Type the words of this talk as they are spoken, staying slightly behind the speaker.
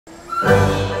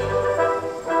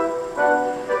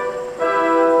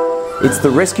It's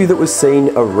the rescue that was seen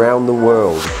around the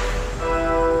world.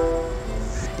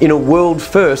 In a world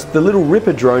first, the Little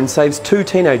Ripper drone saves 2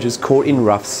 teenagers caught in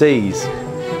rough seas.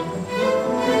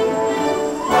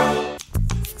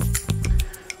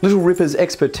 Little Ripper's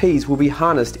expertise will be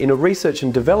harnessed in a research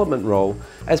and development role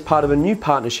as part of a new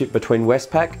partnership between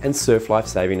Westpac and Surf Life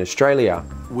Saving Australia.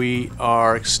 We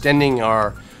are extending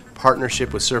our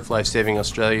partnership with Surf Life Saving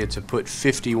Australia to put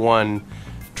 51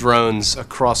 drones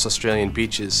across Australian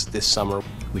beaches this summer.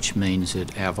 Which means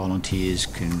that our volunteers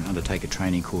can undertake a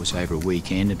training course over a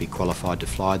weekend and be qualified to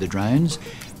fly the drones.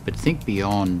 But think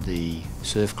beyond the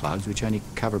surf clubs, which only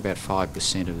cover about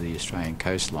 5% of the Australian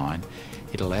coastline.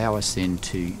 It'll allow us then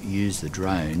to use the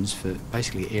drones for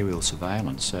basically aerial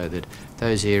surveillance, so that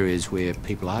those areas where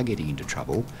people are getting into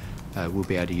trouble, we'll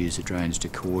be able to use the drones to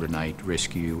coordinate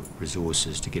rescue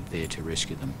resources to get there to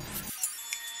rescue them.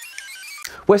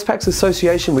 Westpac's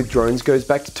association with drones goes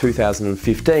back to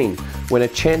 2015, when a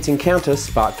chance encounter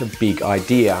sparked a big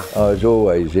idea. I was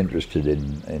always interested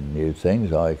in new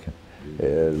things.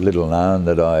 Little known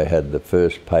that I had the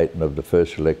first patent of the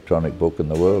first electronic book in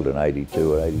the world in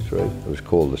 82 or 83. It was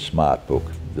called the Smart Book.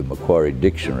 The Macquarie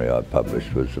Dictionary I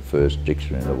published was the first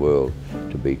dictionary in the world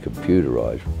to be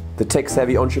computerised. The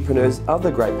tech-savvy entrepreneur's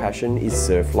other great passion is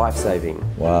surf lifesaving.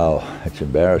 Wow, it's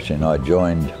embarrassing. I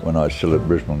joined when I was still at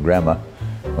Brisbane Grammar,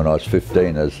 when I was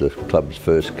 15 as the club's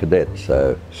first cadet,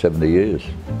 so 70 years.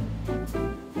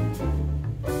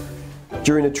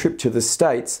 During a trip to the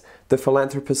States, the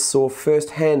philanthropist saw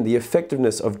firsthand the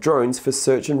effectiveness of drones for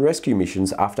search and rescue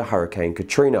missions after Hurricane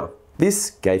Katrina. This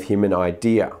gave him an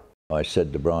idea. I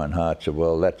said to Brian Hart,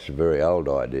 well, that's a very old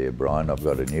idea, Brian. I've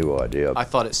got a new idea. I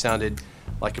thought it sounded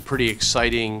like a pretty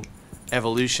exciting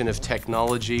evolution of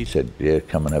technology. He said, yeah,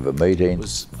 come and have a meeting. It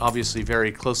was obviously very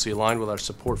closely aligned with our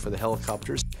support for the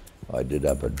helicopters. I did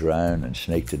up a drone and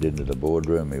sneaked it into the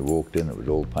boardroom. He walked in, it was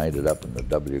all painted up in the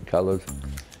W colours,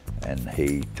 and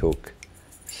he took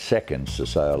seconds to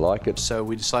say, I like it. So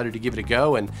we decided to give it a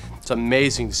go, and it's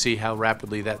amazing to see how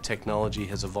rapidly that technology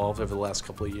has evolved over the last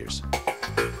couple of years.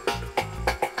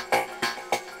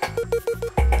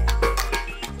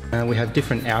 We have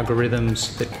different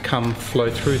algorithms that flow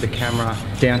through the camera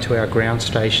down to our ground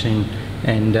station,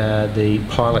 and the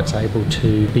pilot's able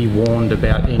to be warned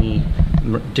about any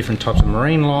different types of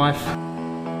marine life.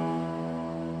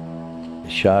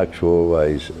 Sharks were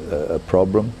always a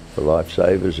problem for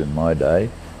lifesavers in my day.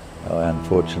 I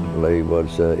unfortunately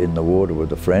was in the water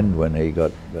with a friend when he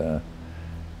got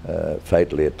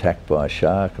fatally attacked by a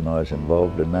shark, and I was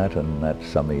involved in that, and that's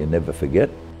something you never forget.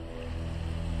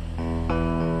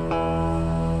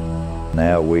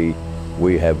 Now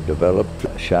we have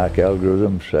developed shark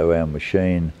algorithms, so our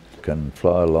machine can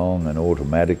fly along and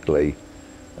automatically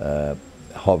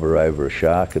hover over a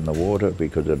shark in the water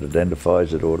because it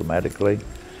identifies it automatically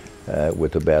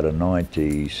with about a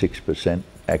 96%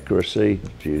 accuracy.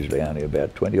 It's usually only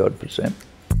about 20-odd%.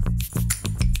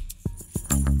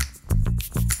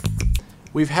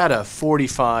 We've had a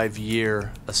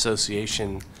 45-year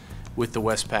association with the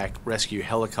Westpac Rescue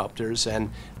Helicopters,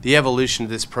 and the evolution of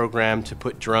this program to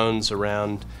put drones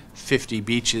around 50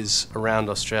 beaches around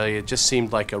Australia just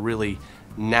seemed like a really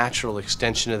natural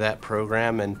extension of that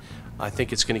program, and I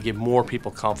think it's going to give more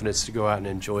people confidence to go out and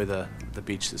enjoy the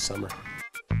beach this summer.